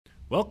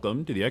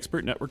Welcome to the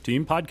Expert Network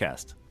Team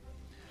podcast,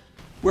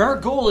 where our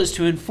goal is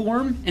to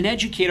inform and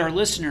educate our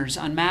listeners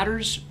on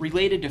matters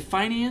related to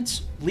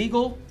finance,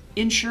 legal,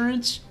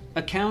 insurance,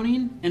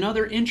 accounting, and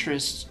other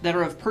interests that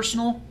are of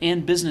personal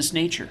and business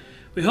nature.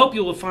 We hope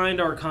you will find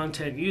our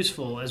content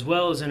useful as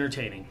well as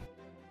entertaining.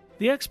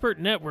 The Expert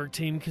Network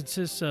Team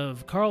consists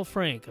of Karl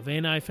Frank of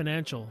A&I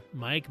Financial,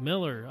 Mike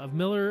Miller of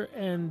Miller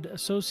and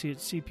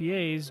Associates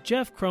CPAs,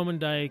 Jeff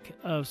Krommendyk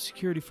of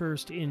Security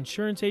First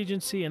Insurance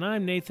Agency, and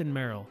I'm Nathan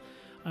Merrill.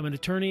 I'm an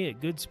attorney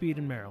at Goodspeed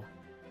and Merrill.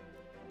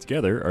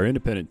 Together, our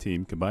independent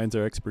team combines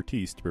our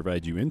expertise to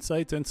provide you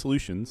insights and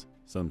solutions,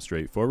 some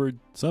straightforward,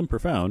 some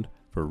profound,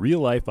 for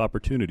real-life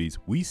opportunities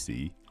we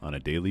see on a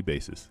daily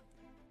basis.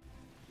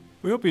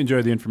 We hope you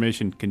enjoy the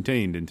information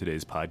contained in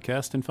today's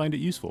podcast and find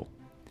it useful.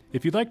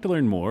 If you'd like to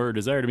learn more or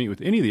desire to meet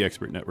with any of the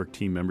Expert Network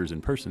team members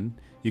in person,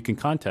 you can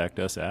contact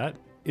us at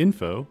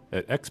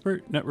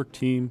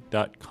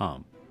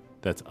info@expertnetworkteam.com.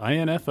 That's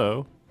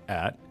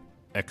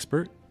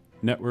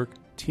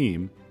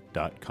info@expertnetworkteam.com.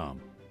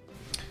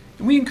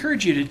 And we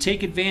encourage you to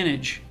take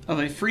advantage of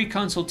a free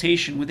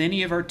consultation with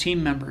any of our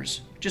team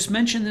members. Just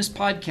mention this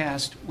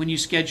podcast when you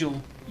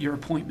schedule your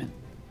appointment.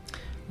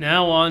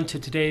 Now on to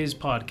today's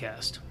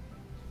podcast.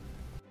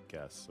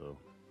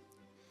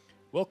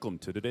 Welcome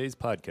to today's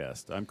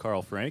podcast. I'm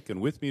Karl Frank,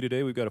 and with me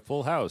today we've got a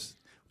full house.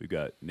 We've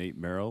got Nate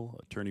Merrill,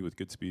 attorney with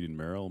Goodspeed and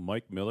Merrill,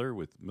 Mike Miller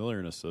with Miller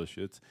and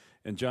Associates,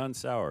 and John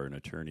Sauer, an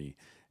attorney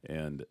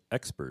and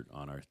expert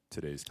on our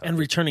today's topic. And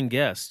returning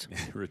guest.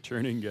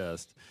 Returning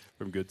guest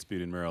from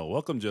Goodspeed and Merrill.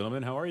 Welcome,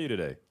 gentlemen. How are you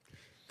today?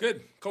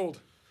 Good. Cold.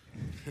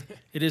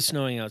 It is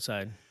snowing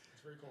outside.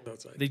 It's very cold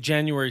outside. The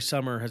January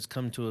summer has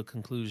come to a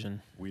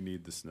conclusion. We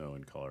need the snow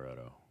in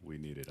Colorado. We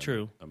need it.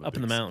 True. I'm a up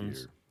in the big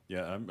mountains. skier.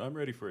 Yeah, I'm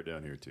ready for it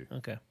down here, too.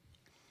 Okay.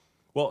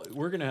 Well,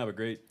 we're going to have a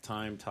great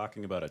time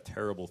talking about a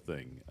terrible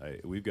thing.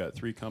 We've got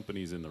 3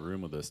 companies in the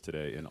room with us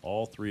today, and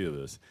all 3 of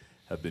us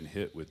have been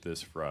hit with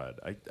this fraud.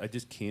 I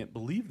just can't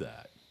believe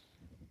that.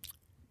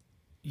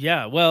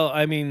 Yeah, well,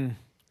 I mean,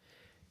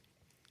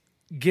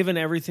 given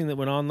everything that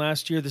went on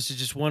last year, this is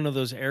just one of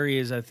those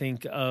areas, I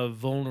think, of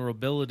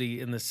vulnerability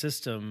in the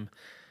system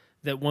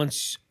that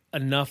once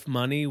enough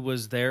money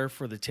was there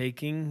for the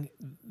taking,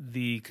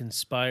 the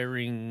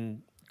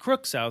conspiring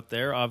crooks out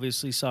there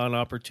obviously saw an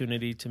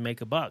opportunity to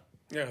make a buck.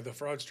 Yeah, the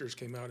fraudsters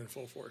came out in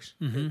full force.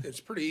 Mm-hmm. It's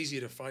pretty easy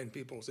to find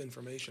people's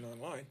information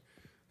online.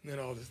 And then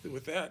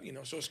with that,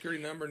 Social Security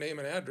number, name,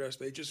 and address,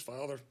 they just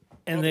file their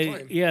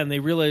claim. And they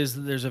realize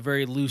that there's a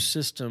very loose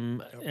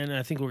system. Yep. And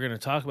I think we're going to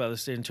talk about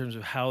this in terms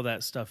of how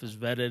that stuff is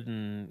vetted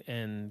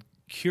and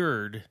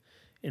cured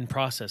in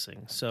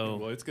processing. So,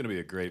 well, it's going to be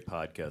a great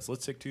podcast.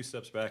 Let's take 2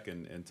 steps back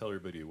and tell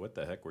everybody what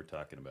the heck we're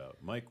talking about.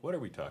 Mike, what are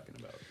we talking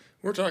about?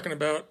 We're talking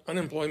about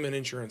unemployment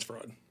insurance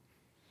fraud.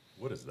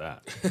 What is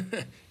that?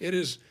 It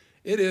is.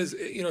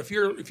 If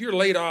you're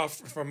laid off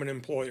from an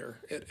employer,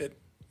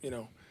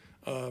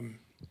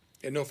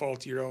 at no fault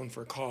of your own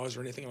for a cause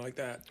or anything like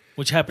that,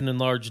 which happened in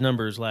large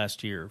numbers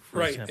last year,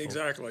 for example.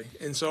 Exactly.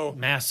 And so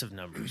massive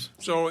numbers.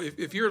 So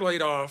if you're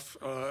laid off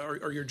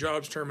or your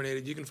job's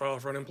terminated, you can file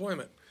for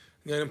unemployment.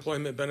 The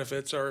unemployment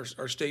benefits are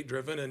state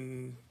driven,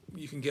 and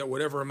you can get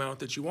whatever amount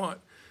that you want.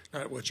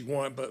 Not what you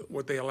want, but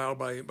what they allow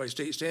by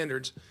state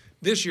standards.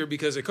 This year,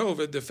 because of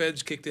COVID, the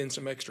feds kicked in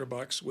some extra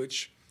bucks,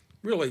 which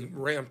really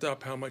ramped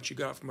up how much you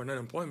got from an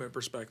unemployment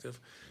perspective.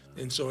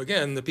 And so,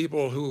 again, the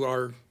people who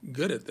are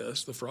good at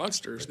this, the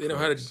fraudsters, they know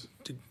how to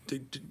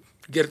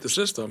get at the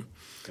system.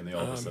 And they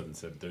all of a sudden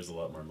said, there's a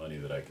lot more money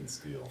that I can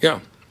steal. Yeah.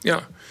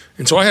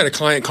 And so I had a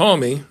client call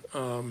me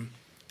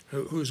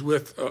who's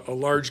with a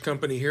large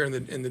company here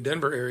in the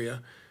Denver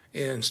area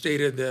and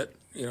stated that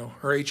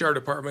her HR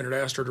department had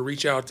asked her to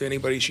reach out to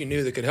anybody she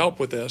knew that could help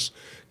with this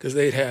because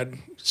they'd had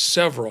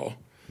several,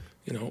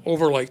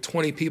 over like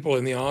 20 people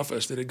in the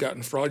office that had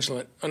gotten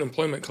fraudulent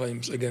unemployment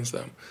claims against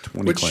them.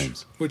 20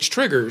 claims. Which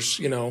triggers,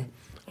 a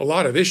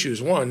lot of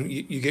issues. One,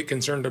 you get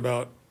concerned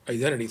about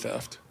identity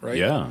theft, right?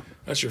 Yeah.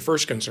 That's your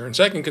first concern.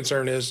 Second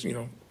concern is,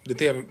 that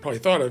they haven't probably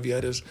thought of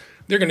yet is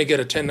they're going to get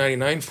a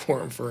 1099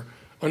 form for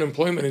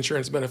unemployment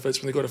insurance benefits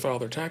when they go to file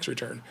their tax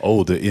return.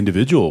 Oh, the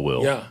individual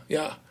will.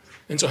 Yeah.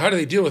 And so how do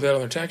they deal with that on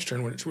their tax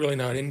return when it's really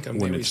not income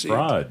when they it's received?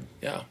 Fraud.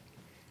 Yeah.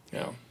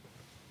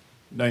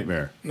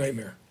 Nightmare.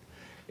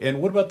 And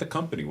what about the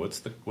company? What's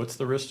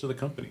the risk to the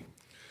company?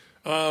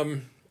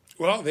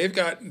 Well,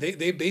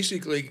 they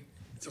basically,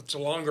 it's a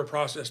longer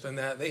process than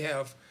that. They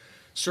have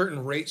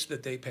certain rates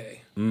that they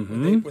pay.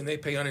 Mm-hmm. When they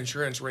pay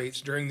uninsurance rates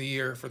during the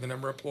year for the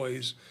number of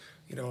employees,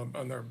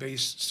 on their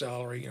base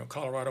salary.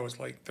 Colorado is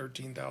like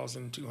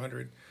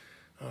 $13,200.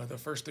 The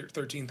first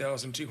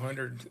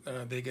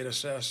 $13,200 they get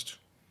assessed.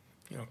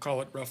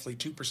 Call it roughly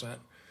 2%,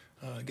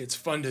 gets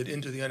funded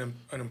into the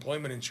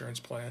unemployment insurance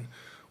plan.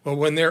 Well,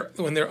 when their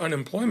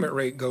unemployment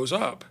rate goes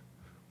up,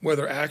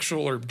 whether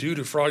actual or due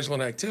to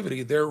fraudulent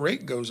activity, their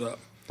rate goes up.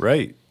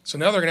 Right. So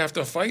now they're going to have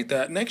to fight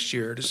that next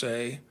year to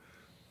say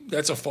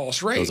that's a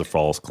false rate. That was a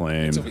false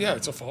claim.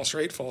 It's a false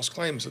rate, false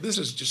claim. So this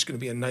is just going to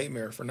be a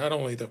nightmare for not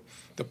only the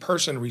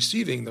person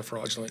receiving the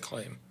fraudulent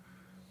claim,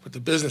 but the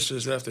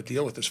businesses that have to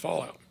deal with this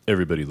fallout.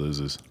 Everybody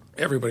loses.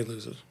 Everybody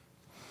loses.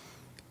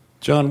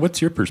 John,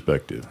 what's your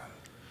perspective?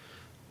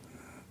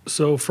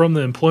 So from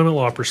the employment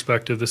law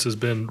perspective, this has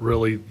been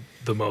really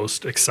the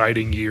most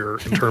exciting year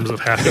in terms of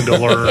having to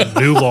learn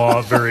new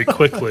law very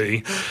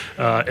quickly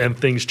and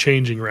things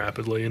changing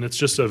rapidly. And it's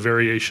just a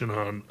variation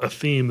on a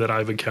theme that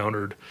I've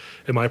encountered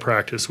in my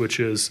practice, which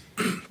is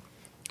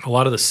a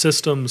lot of the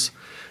systems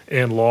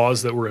and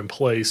laws that were in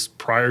place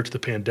prior to the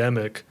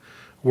pandemic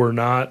were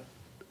not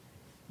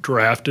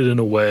drafted in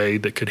a way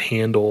that could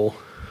handle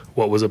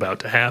what was about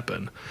to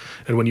happen.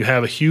 And when you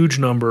have a huge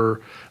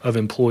number of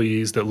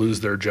employees that lose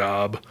their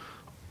job,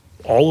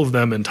 all of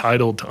them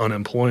entitled to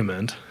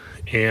unemployment,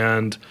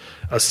 and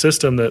a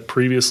system that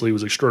previously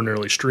was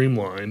extraordinarily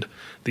streamlined,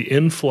 the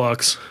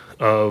influx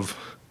of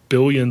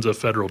billions of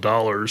federal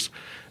dollars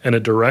and a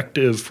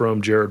directive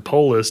from Jared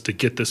Polis to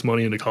get this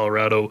money into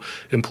Colorado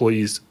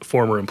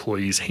former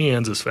employees'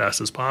 hands as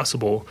fast as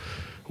possible.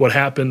 What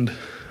happened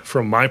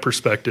from my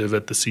perspective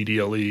at the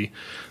CDLE,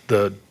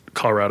 the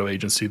Colorado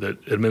agency that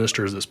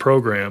administers this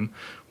program,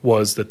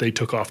 was that they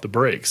took off the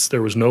brakes.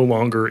 There was no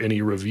longer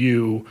any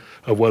review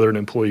of whether an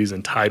employee is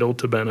entitled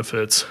to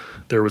benefits.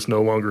 There was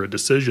no longer a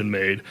decision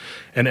made,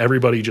 and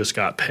everybody just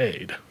got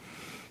paid.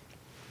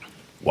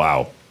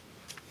 Wow.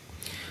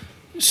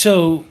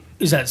 So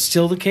is that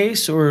still the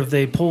case, or have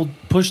they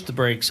pushed the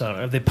brakes on it?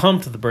 Have they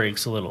pumped the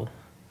brakes a little?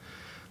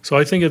 So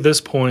I think at this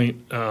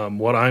point,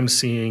 what I'm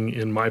seeing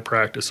in my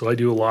practice, so I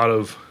do a lot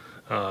of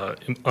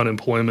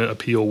unemployment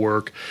appeal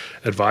work,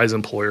 advise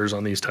employers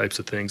on these types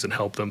of things and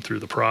help them through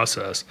the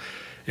process,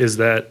 is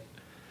that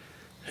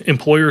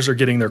employers are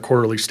getting their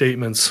quarterly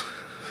statements.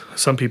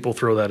 Some people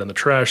throw that in the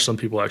trash. Some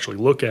people actually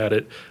look at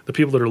it. The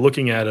people that are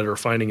looking at it are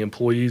finding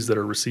employees that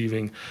are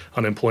receiving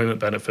unemployment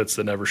benefits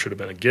that never should have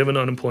been given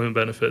unemployment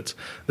benefits.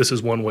 This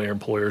is one way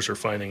employers are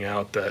finding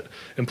out that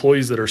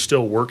employees that are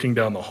still working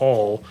down the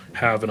hall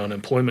have an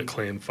unemployment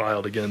claim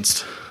filed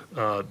against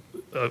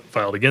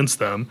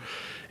them.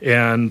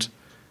 And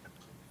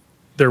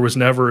there was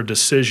never a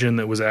decision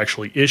that was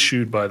actually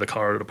issued by the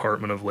Colorado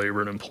Department of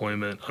Labor and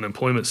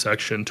Unemployment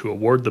section to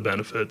award the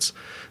benefits.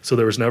 So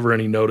there was never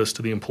any notice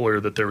to the employer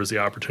that there was the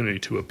opportunity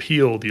to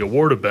appeal the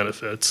award of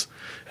benefits.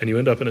 And you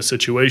end up in a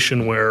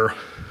situation where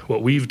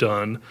what we've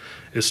done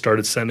is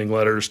started sending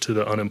letters to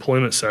the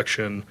unemployment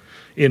section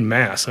in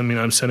mass. I mean,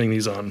 I'm sending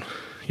these on,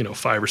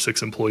 5 or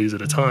 6 employees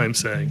at a time,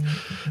 saying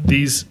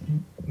these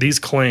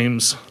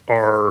claims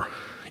are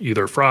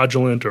either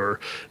fraudulent or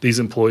these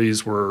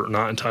employees were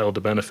not entitled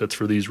to benefits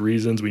for these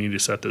reasons. We need to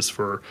set this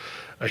for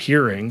a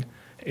hearing.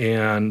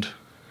 And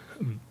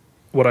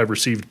what I've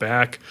received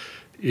back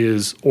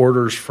is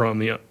orders from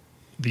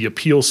the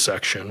appeals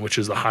section, which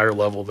is the higher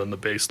level than the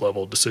base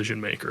level decision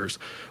makers.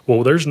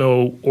 Well, there's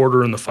no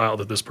order in the file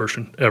that this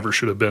person ever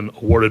should have been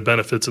awarded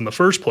benefits in the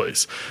first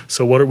place.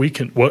 So what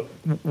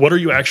are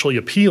you actually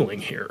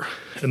appealing here?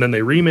 And then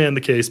they remand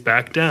the case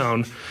back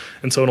down.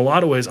 And so in a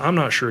lot of ways, I'm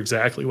not sure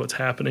exactly what's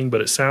happening, but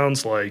it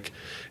sounds like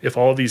if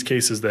all of these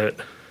cases that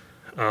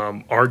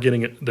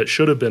that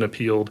should have been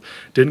appealed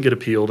didn't get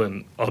appealed,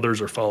 and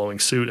others are following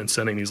suit and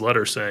sending these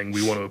letters saying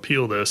we want to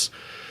appeal this,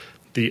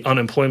 the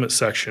unemployment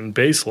section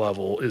base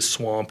level is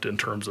swamped in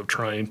terms of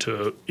trying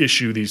to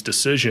issue these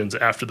decisions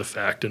after the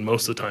fact, and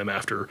most of the time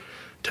after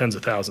tens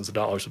of thousands of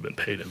dollars have been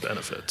paid in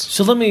benefits.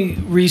 So let me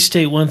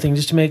restate one thing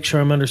just to make sure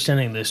I'm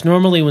understanding this.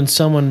 Normally when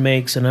someone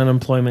makes an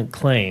unemployment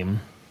claim,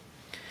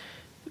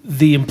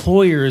 the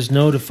employer is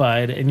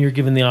notified and you're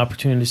given the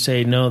opportunity to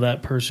say, no,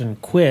 that person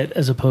quit,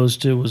 as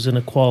opposed to was in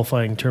a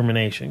qualifying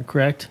termination,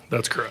 correct?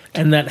 That's correct.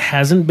 And that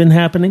hasn't been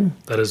happening?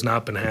 That has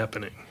not been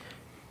happening.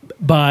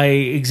 By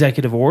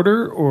executive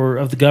order or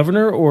of the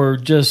governor, or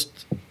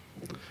just?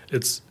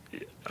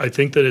 I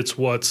think that it's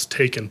what's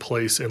taken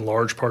place in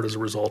large part as a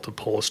result of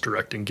Polis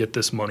directing, get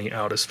this money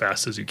out as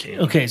fast as you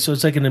can. Okay, so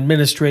it's like an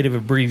administrative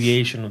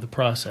abbreviation of the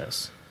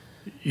process.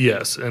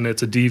 Yes, and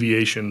it's a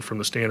deviation from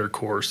the standard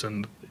course,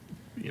 and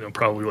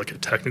probably like a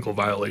technical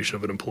violation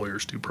of an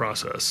employer's due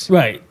process.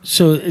 Right.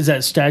 So is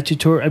that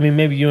statutory? I mean,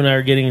 maybe you and I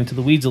are getting into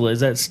the weeds a little. Is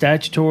that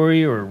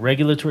statutory or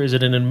regulatory? Is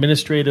it an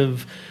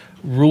administrative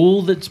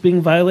rule that's being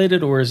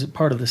violated, or is it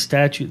part of the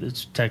statute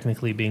that's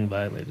technically being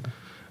violated?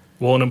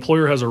 Well, an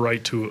employer has a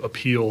right to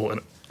appeal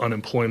an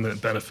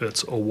unemployment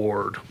benefits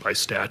award by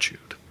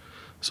statute.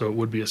 So it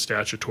would be a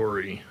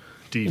statutory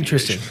deviation.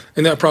 Interesting.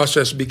 And that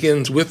process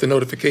begins with the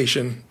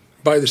notification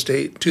by the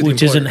state to the employer.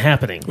 Which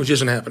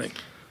isn't happening.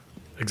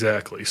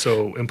 Exactly.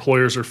 So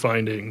employers are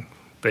finding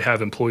they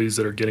have employees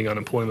that are getting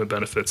unemployment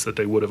benefits that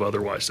they would have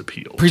otherwise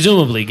appealed.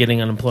 Presumably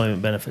getting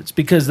unemployment benefits,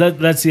 because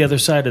that's the other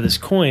side of this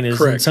coin is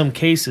Correct. In some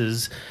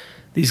cases,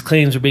 these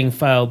claims are being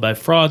filed by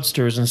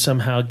fraudsters and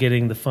somehow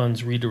getting the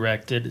funds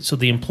redirected. So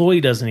the employee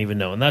doesn't even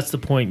know. And that's the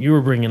point you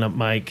were bringing up,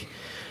 Mike,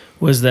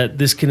 was that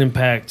this can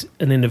impact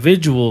an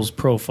individual's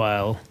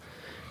profile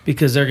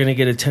because they're going to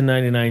get a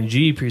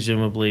 1099-G,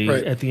 presumably,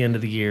 right. at the end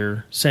of the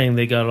year, saying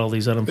they got all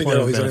these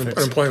unemployment benefits.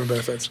 Unemployment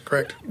benefits,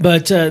 correct.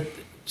 But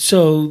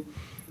so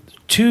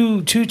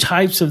two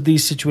types of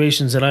these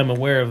situations that I'm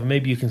aware of,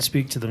 maybe you can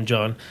speak to them,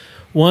 John.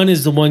 One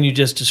is the one you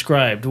just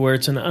described, where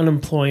it's an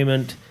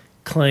unemployment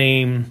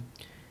claim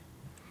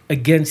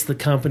against the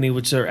company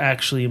which they're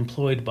actually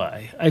employed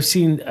by. I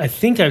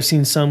think I've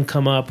seen some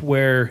come up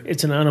where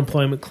it's an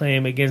unemployment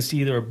claim against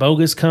either a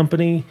bogus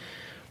company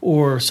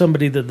or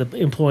somebody that the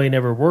employee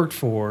never worked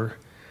for.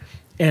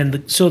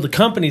 And so the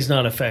company's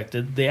not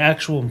affected. The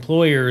actual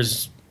employer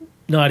is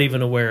not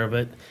even aware of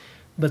it.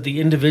 But the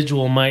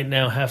individual might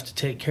now have to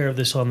take care of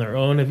this on their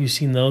own. Have you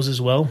seen those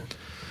as well?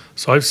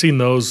 So I've seen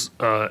those,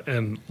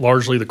 and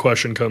largely the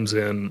question comes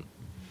in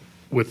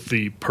with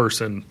the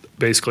person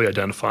basically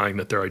identifying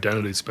that their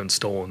identity's been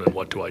stolen and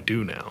what do I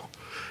do now?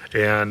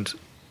 And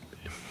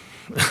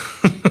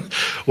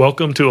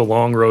welcome to a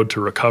long road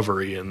to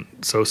recovery, and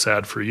so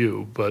sad for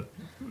you, but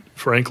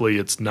frankly,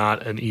 it's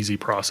not an easy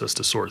process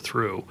to sort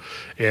through.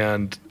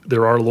 And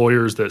there are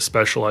lawyers that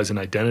specialize in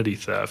identity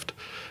theft,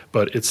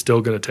 but it's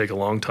still going to take a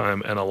long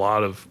time and a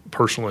lot of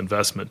personal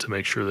investment to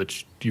make sure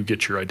that you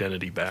get your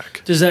identity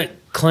back. Does that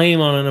claim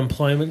on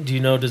unemployment, do you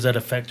know, does that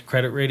affect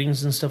credit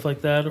ratings and stuff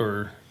like that?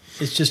 Or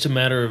it's just a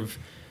matter of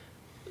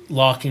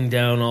locking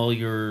down all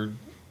your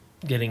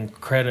getting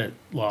credit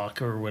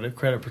lock or whatever,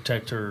 credit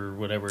protector or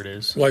whatever it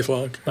is?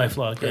 LifeLock.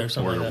 LifeLock, yeah, or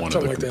something Or like one that.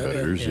 of the Something like that,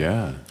 competitors,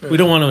 yeah. yeah. We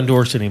don't want to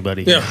endorse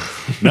anybody. Yeah.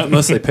 Not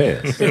unless they pay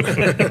us. In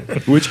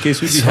which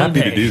case, we'd be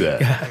happy to do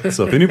that.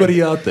 So if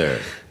anybody out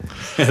there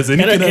has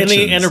any connections,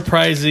 Any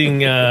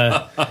enterprising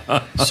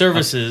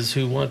services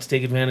who want to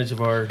take advantage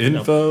of our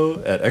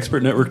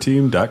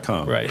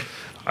info@expertnetworkteam.com. right.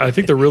 I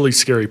think the really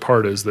scary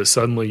part is that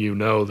suddenly you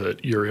know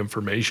that your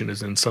information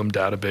is in some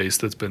database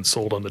that's been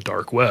sold on the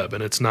dark web.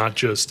 And it's not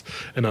just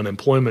an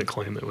unemployment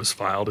claim that was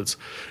filed. It's,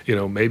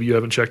 maybe you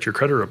haven't checked your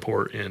credit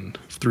report in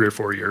 3 or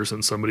 4 years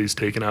and somebody's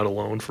taken out a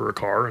loan for a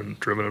car and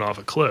driven it off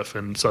a cliff.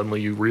 And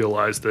suddenly you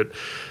realize that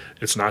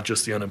it's not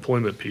just the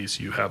unemployment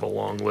piece. You have a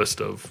long list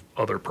of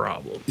other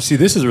problems. You see,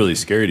 this is really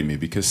scary to me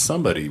because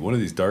somebody, one of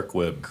these dark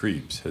web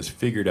creeps, has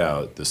figured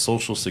out the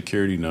social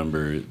security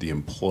number, the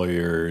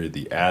employer,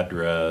 the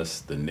address,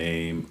 the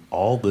name,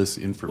 all this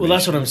information. Well,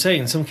 that's what I'm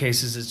saying. In some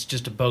cases, it's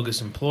just a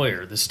bogus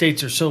employer. The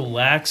states are so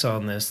lax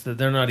on this that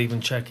they're not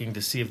even checking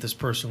to see if this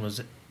person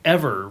was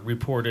ever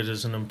reported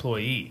as an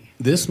employee.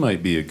 This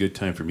might be a good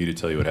time for me to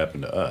tell you what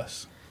happened to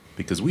us.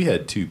 Because we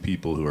had 2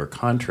 people who are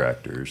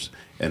contractors,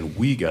 and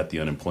we got the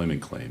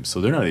unemployment claims. So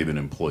they're not even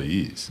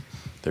employees.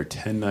 They're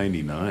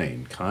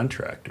 1099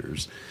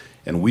 contractors,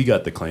 and we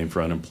got the claim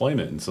for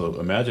unemployment. And so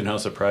imagine how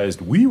surprised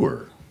we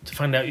were. To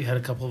find out you had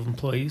a couple of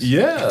employees?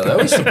 Yeah, that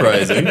was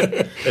surprising.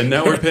 And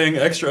now we're paying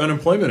extra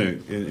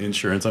unemployment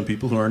insurance on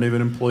people who aren't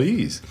even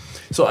employees.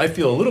 So I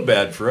feel a little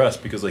bad for us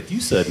because, like you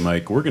said,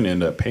 Mike, we're going to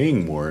end up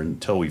paying more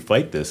until we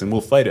fight this, and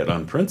we'll fight it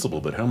on principle.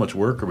 But how much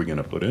work are we going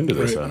to put into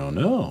this? Right. I don't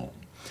know.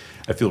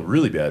 I feel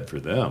really bad for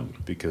them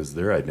because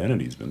their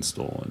identity's been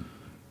stolen.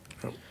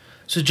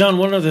 So, John,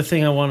 one other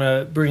thing I want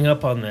to bring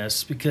up on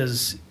this,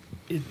 because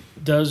it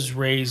does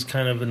raise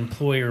kind of an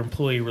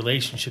employer-employee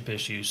relationship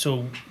issue.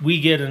 So we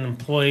get an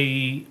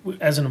employee,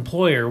 as an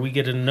employer, we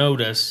get a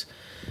notice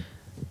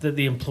that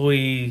the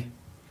employee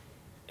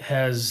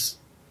has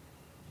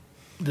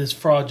this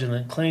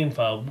fraudulent claim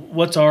filed.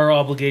 What's our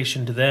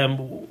obligation to them?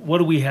 What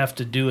do we have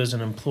to do as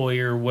an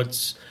employer? Where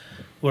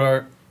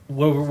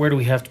do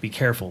we have to be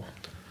careful?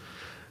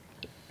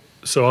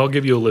 So I'll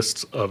give you a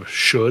list of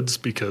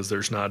shoulds because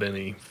there's not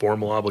any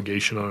formal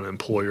obligation on an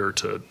employer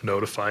to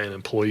notify an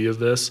employee of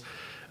this.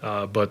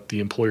 But the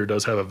employer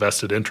does have a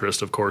vested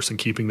interest, of course, in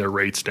keeping their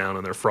rates down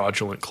and their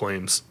fraudulent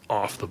claims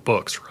off the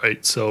books,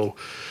 right? So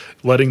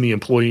letting the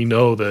employee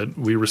know that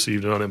we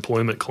received an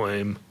unemployment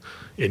claim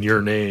in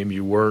your name,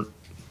 you weren't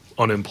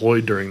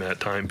unemployed during that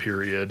time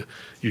period,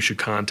 you should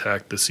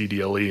contact the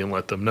CDLE and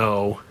let them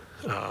know.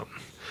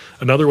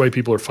 Another way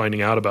people are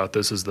finding out about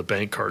this is the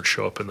bank cards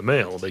show up in the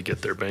mail. They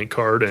get their bank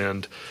card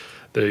and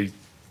they're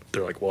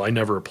like, well, I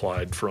never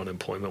applied for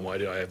unemployment. Why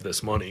do I have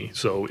this money?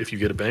 So if you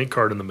get a bank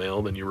card in the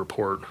mail, then you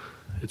report.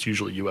 It's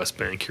usually U.S.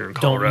 Bank here in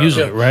Colorado. Don't use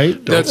it,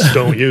 right?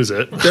 Don't use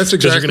it. That's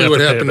exactly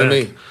what happened to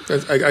me.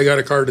 I got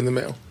a card in the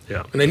mail.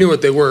 Yeah. And I knew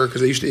what they were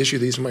because I used to issue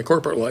these in my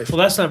corporate life. Well,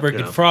 that's not very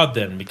good fraud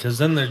then, because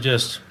then they're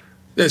just...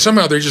 Yeah,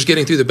 somehow they're just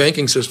getting through the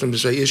banking system to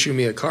say, issue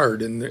me a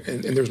card, and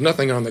there's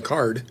nothing on the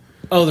card.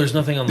 Oh, there's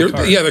nothing on the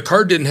card. Yeah, the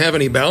card didn't have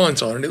any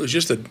balance on it. It was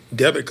just a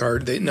debit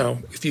card.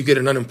 If you get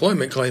an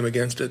unemployment claim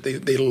against it,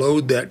 they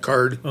load that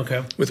card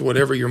with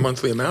whatever your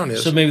monthly amount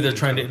is. So maybe they're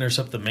trying to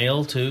intercept the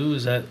mail too?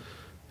 Is that...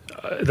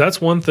 That's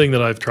one thing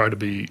that I've tried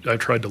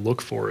to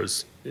look for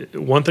is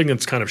one thing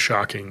that's kind of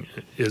shocking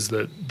is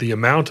that the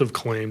amount of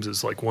claims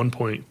is like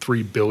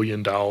 $1.3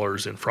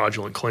 billion in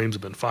fraudulent claims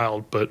have been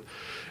filed, but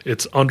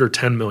it's under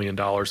 $10 million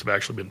have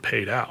actually been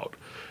paid out.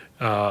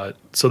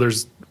 So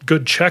there's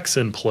good checks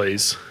in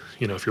place,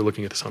 if you're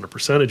looking at this on a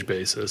percentage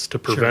basis to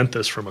prevent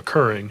this from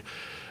occurring.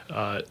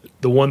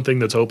 The one thing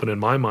that's open in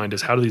my mind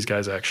is how do these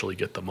guys actually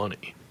get the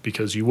money?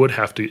 Because you would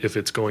have to, if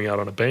it's going out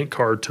on a bank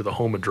card to the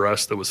home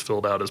address that was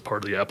filled out as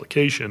part of the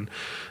application,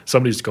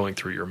 somebody's going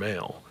through your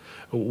mail.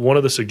 one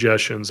of the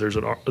suggestions, there's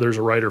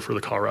a writer for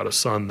the Colorado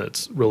Sun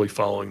that's really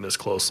following this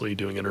closely,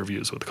 doing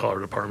interviews with the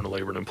Colorado Department of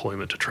Labor and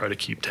Employment to try to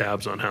keep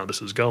tabs on how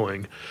this is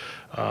going.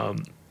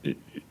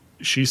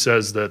 She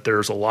says that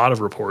there's a lot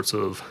of reports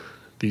of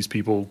these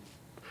people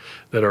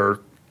that are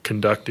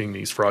conducting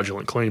these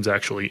fraudulent claims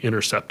actually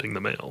intercepting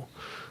the mail.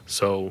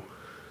 So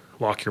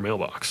lock your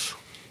mailbox.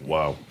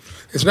 Wow.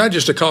 It's not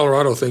just a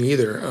Colorado thing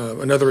either.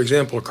 Another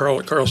example,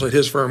 Carl said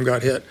his firm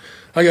got hit.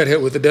 I got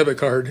hit with a debit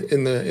card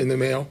in the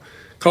mail.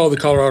 Called the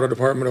Colorado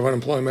Department of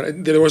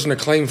Unemployment. There wasn't a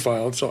claim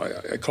filed, so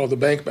I called the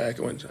bank back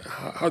and went,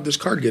 how'd this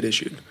card get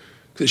issued?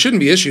 Because it shouldn't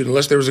be issued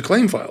unless there was a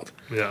claim filed.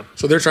 Yeah.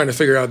 So they're trying to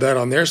figure out that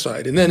on their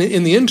side. And then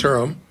in the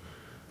interim,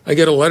 I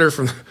get a letter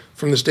from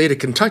the state of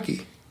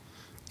Kentucky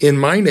in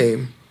my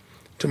name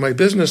to my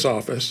business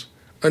office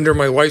under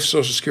my wife's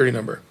Social Security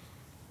number.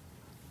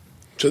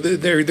 So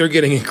they're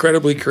getting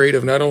incredibly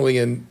creative, not only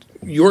in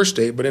your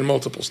state, but in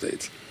multiple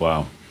states.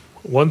 Wow.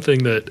 One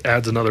thing that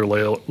adds another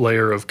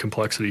layer of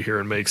complexity here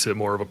and makes it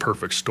more of a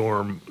perfect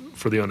storm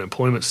for the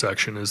unemployment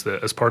section is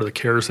that as part of the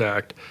CARES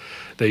Act,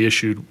 they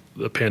issued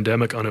the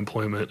Pandemic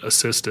Unemployment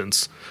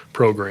Assistance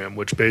Program,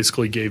 which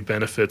basically gave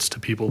benefits to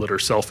people that are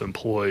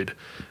self-employed,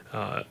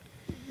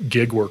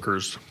 gig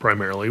workers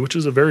primarily, which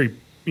is a very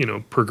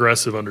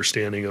progressive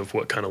understanding of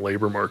what kind of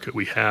labor market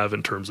we have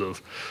in terms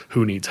of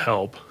who needs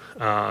help.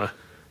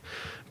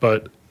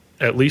 But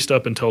at least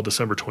up until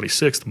December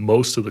 26th,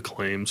 most of the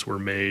claims were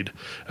made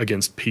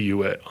against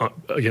PUA,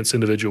 against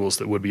individuals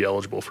that would be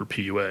eligible for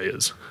PUA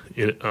as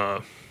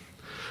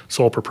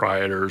sole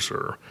proprietors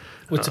or...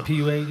 What's a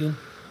PUA again?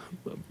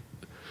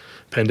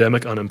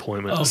 Pandemic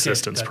Unemployment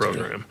Assistance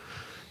Program.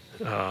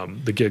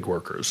 The gig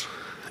workers.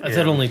 I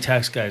thought only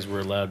tax guys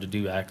were allowed to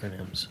do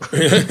acronyms.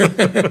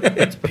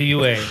 It's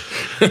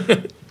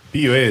PUA.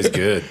 PUA is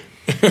good.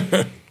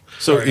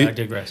 So Sorry, I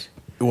digress.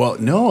 Well,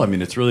 no, I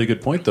mean, it's a really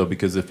good point, though,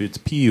 because if it's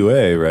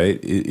PUA, right,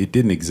 it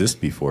didn't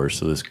exist before,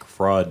 so this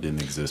fraud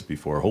didn't exist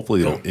before.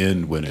 Hopefully it'll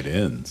end when it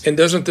ends. And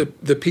doesn't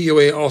the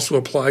PUA also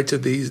apply to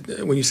these,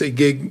 when you say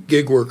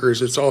gig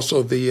workers, it's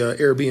also the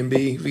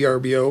Airbnb,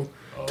 VRBO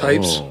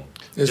types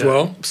as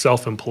well?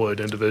 Self-employed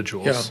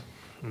individuals.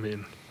 Yeah. I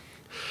mean,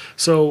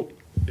 so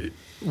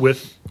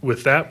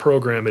with that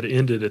program, it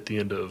ended at the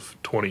end of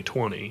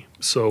 2020.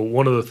 So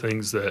one of the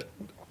things that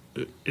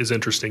is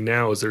interesting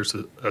now is there's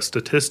a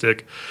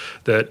statistic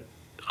that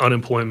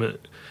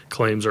unemployment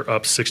claims are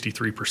up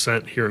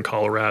 63% here in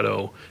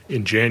Colorado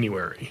in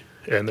January.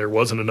 And there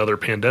wasn't another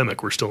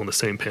pandemic. We're still in the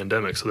same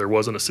pandemic. So there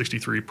wasn't a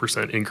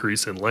 63%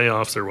 increase in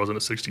layoffs. There wasn't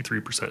a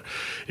 63%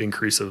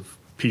 increase of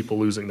people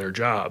losing their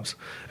jobs.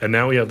 And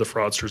now we have the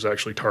fraudsters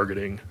actually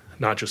targeting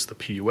not just the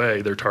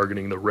PUA, they're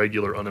targeting the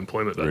regular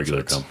unemployment benefits.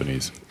 Regular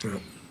companies. Yeah.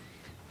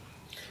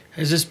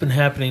 Has this been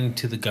happening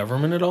to the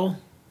government at all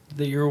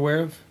that you're aware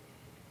of?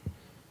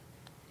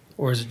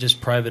 Or is it just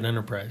private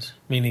enterprise?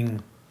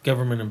 Meaning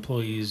government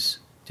employees,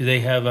 do they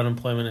have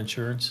unemployment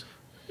insurance?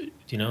 Do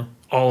you know?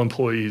 All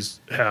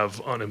employees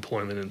have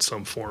unemployment in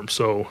some form.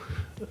 So,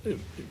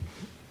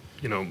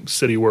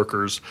 city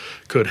workers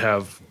could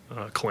have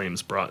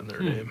claims brought in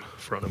their name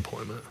for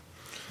unemployment.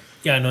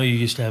 Yeah, I know you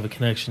used to have a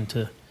connection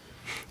to...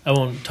 I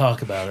won't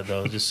talk about it,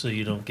 though, just so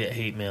you don't get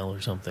hate mail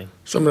or something.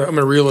 So I'm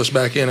gonna reel us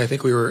back in. I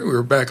think we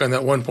were back on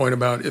that one point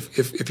about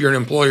if you're an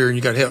employer and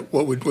you got hit,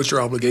 what's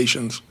your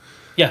obligations?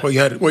 Yeah. What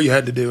you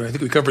had to do. And I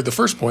think we covered the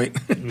first point.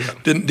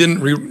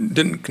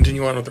 Didn't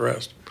continue on with the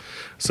rest.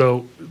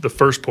 So the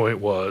first point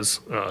was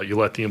you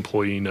let the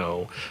employee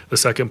know. The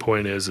second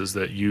point is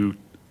that you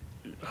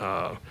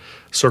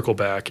circle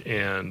back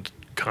and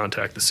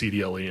contact the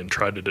CDLE and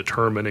try to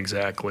determine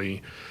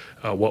exactly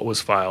what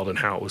was filed and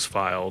how it was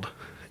filed.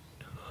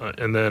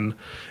 And then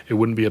it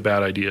wouldn't be a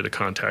bad idea to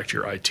contact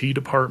your IT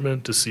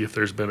department to see if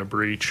there's been a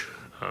breach,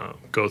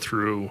 go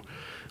through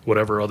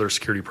whatever other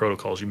security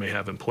protocols you may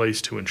have in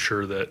place to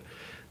ensure that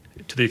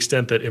to the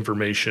extent that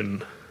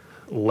information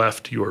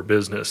left your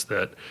business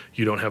that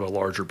you don't have a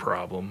larger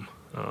problem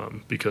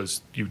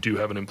because you do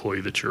have an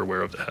employee that you're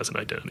aware of that has an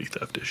identity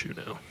theft issue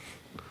now.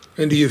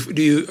 And do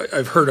you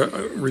I've heard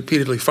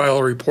repeatedly file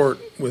a report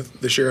with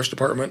the sheriff's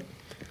department.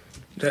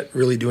 Does that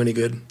really do any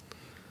good?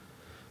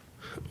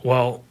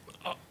 Well,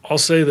 I'll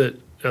say that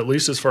at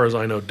least as far as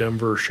I know,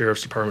 Denver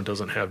Sheriff's Department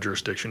doesn't have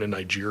jurisdiction in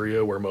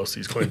Nigeria where most of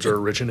these claims are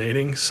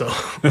originating. So,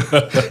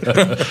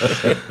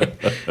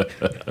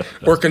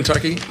 or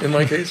Kentucky, in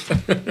my case.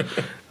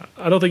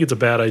 I don't think it's a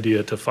bad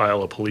idea to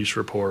file a police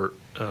report.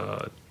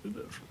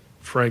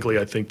 Frankly,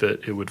 I think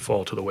that it would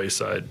fall to the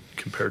wayside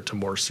compared to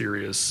more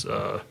serious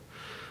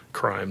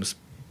crimes,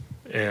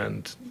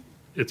 and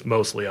it's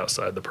mostly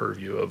outside the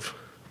purview of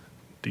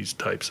these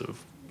types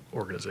of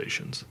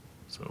organizations.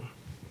 So.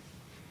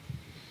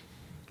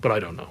 But I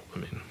don't know. I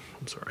mean,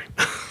 I'm sorry.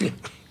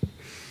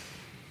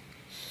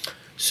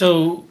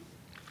 So,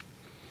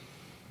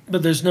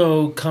 but there's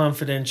no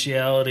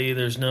confidentiality,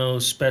 there's no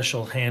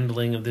special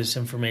handling of this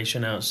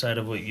information outside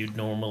of what you'd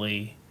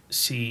normally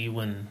see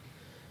when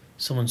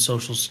someone's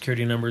social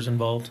security number is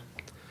involved?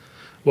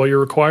 Well, you're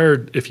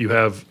required, if you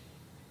have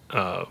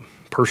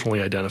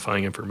personally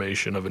identifying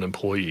information of an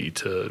employee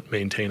to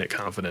maintain it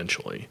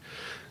confidentially.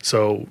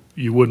 So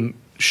you wouldn't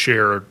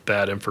share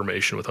that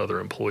information with other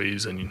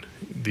employees, and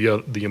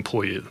the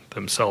employee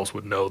themselves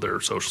would know their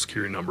Social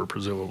Security number,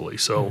 presumably.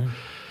 So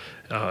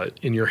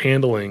in your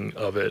handling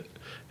of it,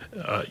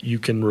 you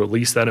can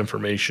release that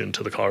information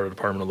to the Colorado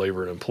Department of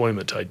Labor and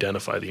Employment to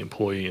identify the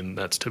employee, and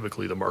that's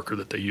typically the marker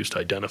that they use to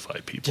identify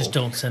people. Just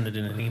don't send it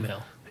in an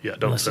email. Yeah,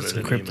 don't unless send it's it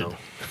in encrypted. an email.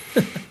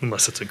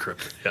 Unless it's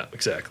encrypted. Yeah,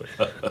 exactly.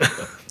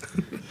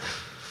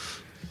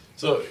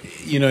 So,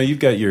 you've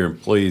got your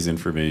employees'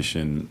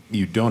 information.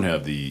 You don't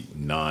have the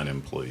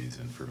non-employees'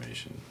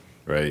 information,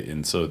 right?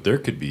 And so there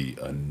could be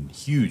a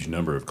huge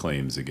number of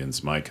claims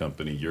against my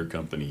company, your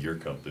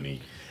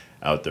company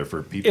out there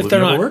for people who've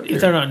never worked here.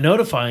 If they're not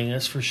notifying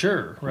us, for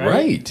sure, right?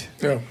 Right.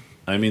 Yeah.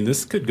 I mean,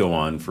 this could go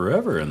on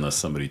forever unless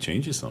somebody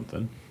changes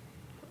something.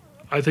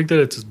 I think that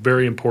it's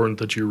very important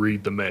that you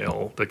read the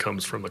mail that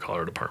comes from the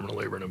Colorado Department of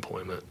Labor and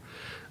Employment.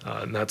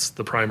 And that's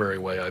the primary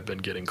way I've been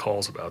getting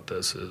calls about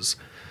this is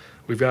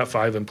we've got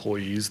 5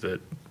 employees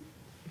that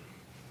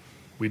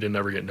we didn't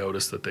ever get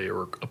notice that they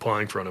were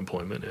applying for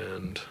unemployment,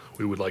 and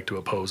we would like to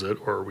oppose it,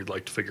 or we'd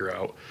like to figure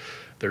out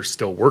they're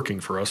still working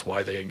for us,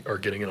 why they are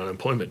getting an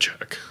unemployment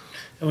check.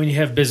 And when you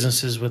have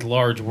businesses with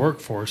large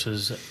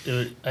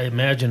workforces, I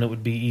imagine it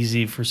would be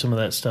easy for some of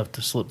that stuff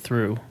to slip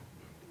through.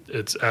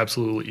 It's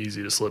absolutely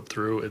easy to slip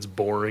through. It's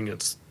boring.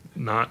 It's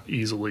not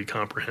easily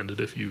comprehended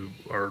if you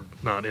are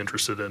not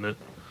interested in it.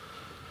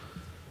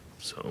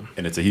 So,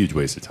 And it's a huge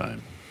waste of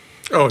time.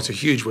 Oh, it's a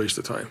huge waste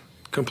of time.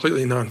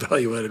 Completely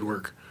non-value-added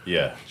work.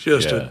 Yeah.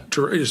 Just yeah.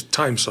 just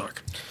time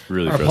suck.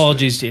 Really Our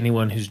apologies to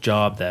anyone whose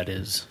job that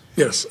is.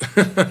 Yes.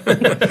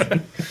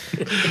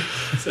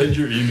 Send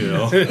your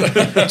email.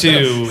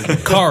 To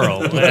Carl.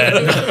 Wait,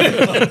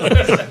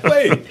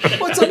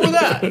 what's up with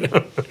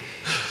that?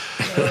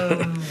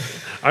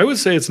 I would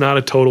say it's not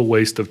a total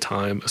waste of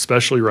time,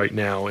 especially right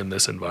now in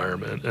this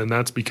environment. And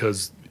that's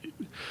because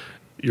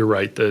you're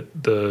right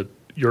that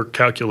your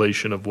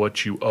calculation of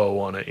what you owe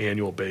on an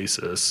annual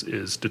basis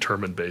is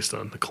determined based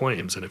on the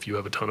claims. And if you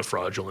have a ton of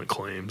fraudulent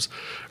claims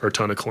or a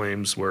ton of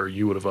claims where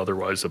you would have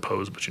otherwise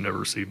opposed but you never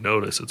received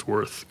notice, it's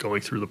worth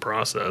going through the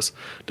process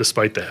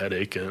despite the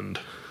headache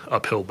and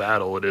uphill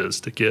battle it is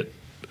to get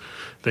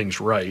things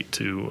right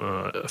to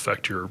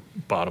affect your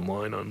bottom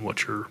line on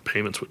what your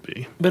payments would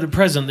be. But at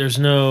present, there's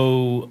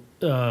no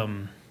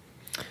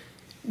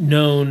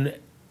known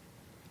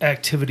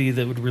activity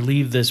that would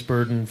relieve this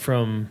burden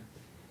from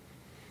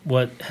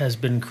what has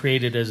been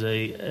created as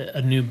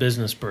a new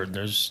business burden.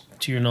 There's,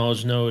 to your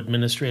knowledge, no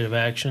administrative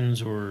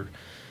actions or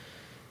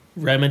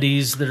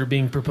remedies that are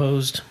being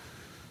proposed?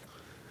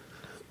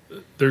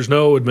 There's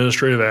no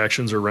administrative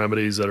actions or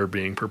remedies that are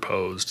being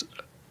proposed.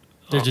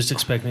 They're just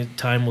expecting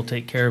time will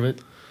take care of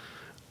it?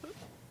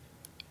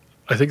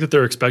 I think that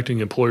they're expecting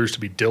employers to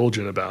be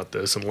diligent about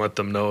this and let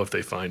them know if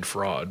they find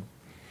fraud.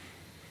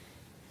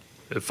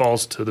 It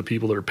falls to the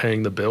people that are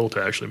paying the bill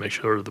to actually make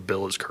sure the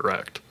bill is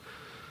correct.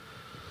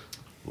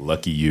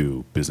 Lucky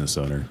you, business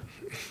owner.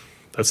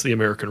 That's the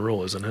American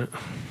rule, isn't it?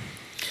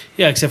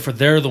 Yeah, except for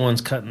they're the ones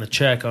cutting the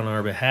check on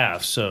our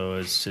behalf, so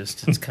it's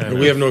kind of...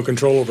 We have no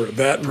control over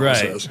that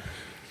process. Right.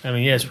 I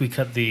mean, yes, we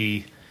cut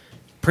the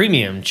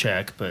premium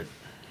check, but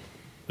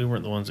we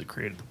weren't the ones that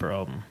created the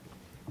problem.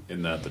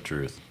 Isn't that the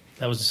truth?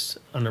 That was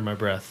under my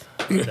breath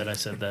that I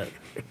said that.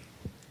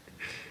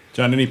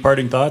 John, any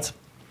parting thoughts?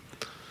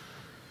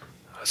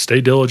 Stay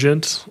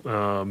diligent.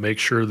 Make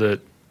sure that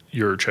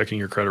you're checking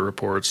your credit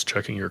reports,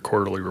 checking your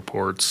quarterly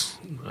reports,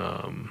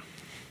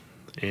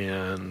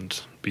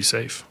 and be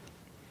safe.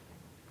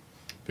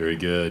 Very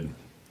good.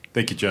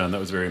 Thank you, John. That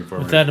was very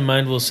informative. With that in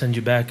mind, we'll send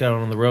you back out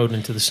on the road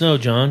into the snow,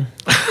 John.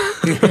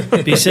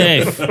 Be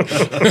safe.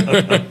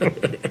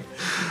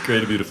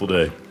 Great, a beautiful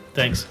day.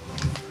 Thanks.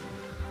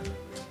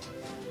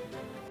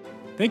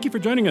 Thank you for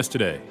joining us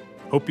today.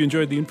 Hope you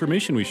enjoyed the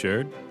information we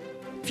shared.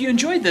 If you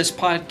enjoyed this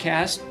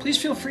podcast,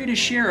 please feel free to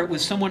share it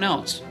with someone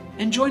else.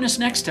 And join us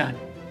next time.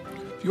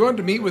 If you want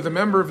to meet with a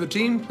member of the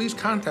team, please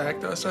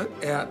contact us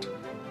at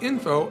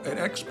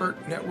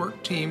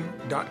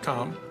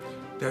info@expertnetworkteam.com.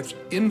 That's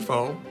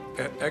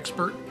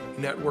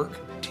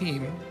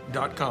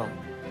info@expertnetworkteam.com.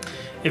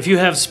 If you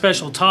have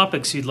special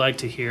topics you'd like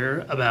to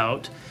hear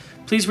about,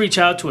 please reach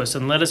out to us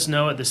and let us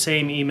know at the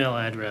same email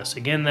address.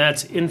 Again,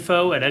 that's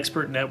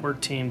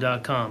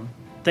info@expertnetworkteam.com.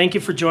 Thank you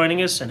for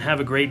joining us and have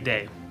a great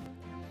day.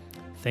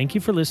 Thank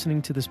you for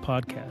listening to this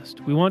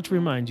podcast. We want to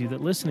remind you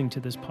that listening to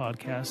this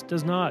podcast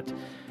does not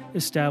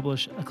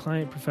establish a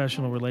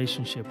client-professional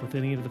relationship with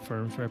any of the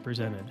firms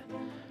represented,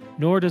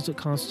 nor does it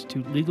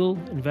constitute legal,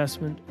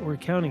 investment, or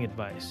accounting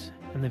advice,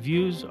 and the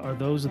views are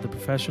those of the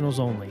professionals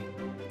only.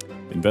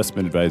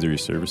 Investment advisory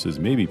services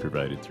may be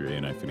provided through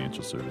A&I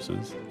Financial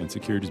Services, and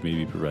securities may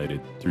be provided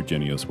through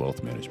Genios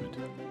Wealth Management.